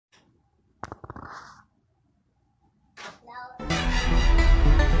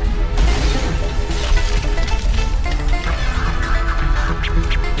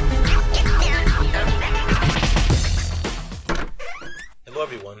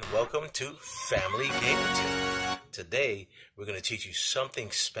welcome to Family Gaming Tip. Today we're going to teach you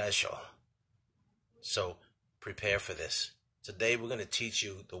something special, so prepare for this. Today we're going to teach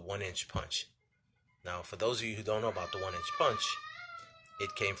you the 1-inch punch. Now, for those of you who don't know about the 1-inch punch,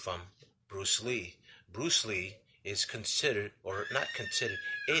 it came from Bruce Lee. Bruce Lee is considered, or not considered,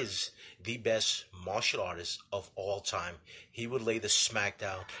 is the best martial artist of all time. He would lay the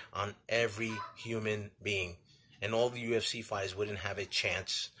smackdown on every human being, and all the UFC fighters wouldn't have a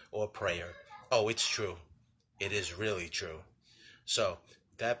chance or a prayer. Oh, it's true. It is really true. So,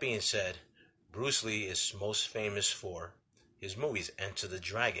 that being said, Bruce Lee is most famous for his movies, Enter the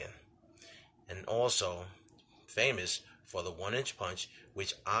Dragon, and also famous for the 1-inch punch,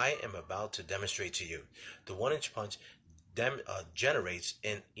 which I am about to demonstrate to you. The 1-inch punch generates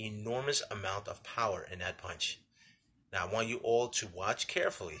an enormous amount of power in that punch. Now, I want you all to watch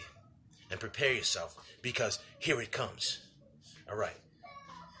carefully and prepare yourself, because here it comes. All right.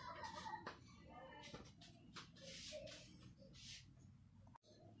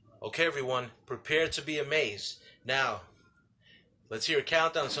 Okay, everyone, prepare to be amazed. Now, let's hear a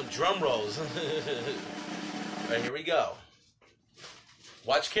countdown, some drum rolls. All right, here we go.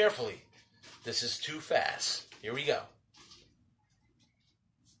 Watch carefully. This is too fast. Here we go.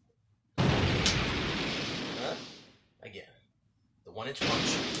 Again, the 1-inch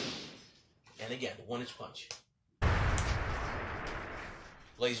punch. And again, the 1-inch punch.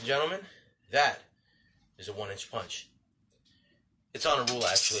 Ladies and gentlemen, that is a 1-inch punch. It's on a rule,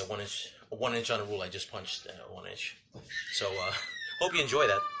 actually, a 1 inch on a rule. I just punched 1 inch. So, hope you enjoy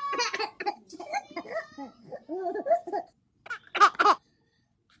that.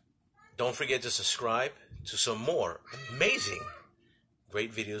 Don't forget to subscribe to some more amazing,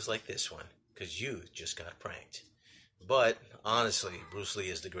 great videos like this one, because you just got pranked. But, honestly, Bruce Lee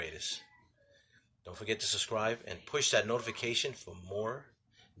is the greatest. Don't forget to subscribe and push that notification for more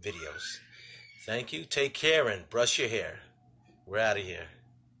videos. Thank you. Take care and brush your hair. We're out of here.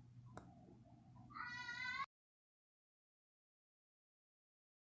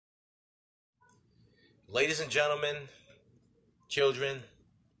 Ladies and gentlemen, children,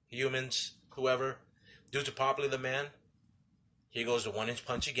 humans, whoever, due to popular demand, here goes the 1-inch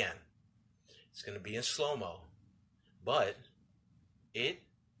punch again. It's going to be in slow-mo, but it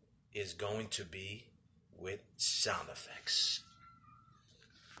is going to be with sound effects.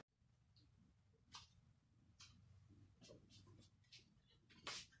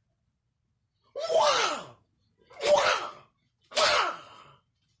 Wow! Wow! Wow!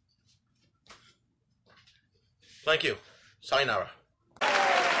 Thank you. Sayonara.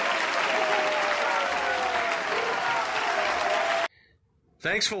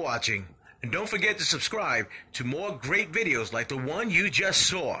 Thanks for watching, and don't forget to subscribe to more great videos like the one you just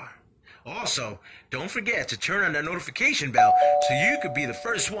saw. Also, don't forget to turn on that notification bell so you could be the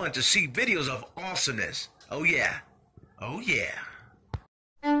first one to see videos of awesomeness. Oh yeah. Oh yeah.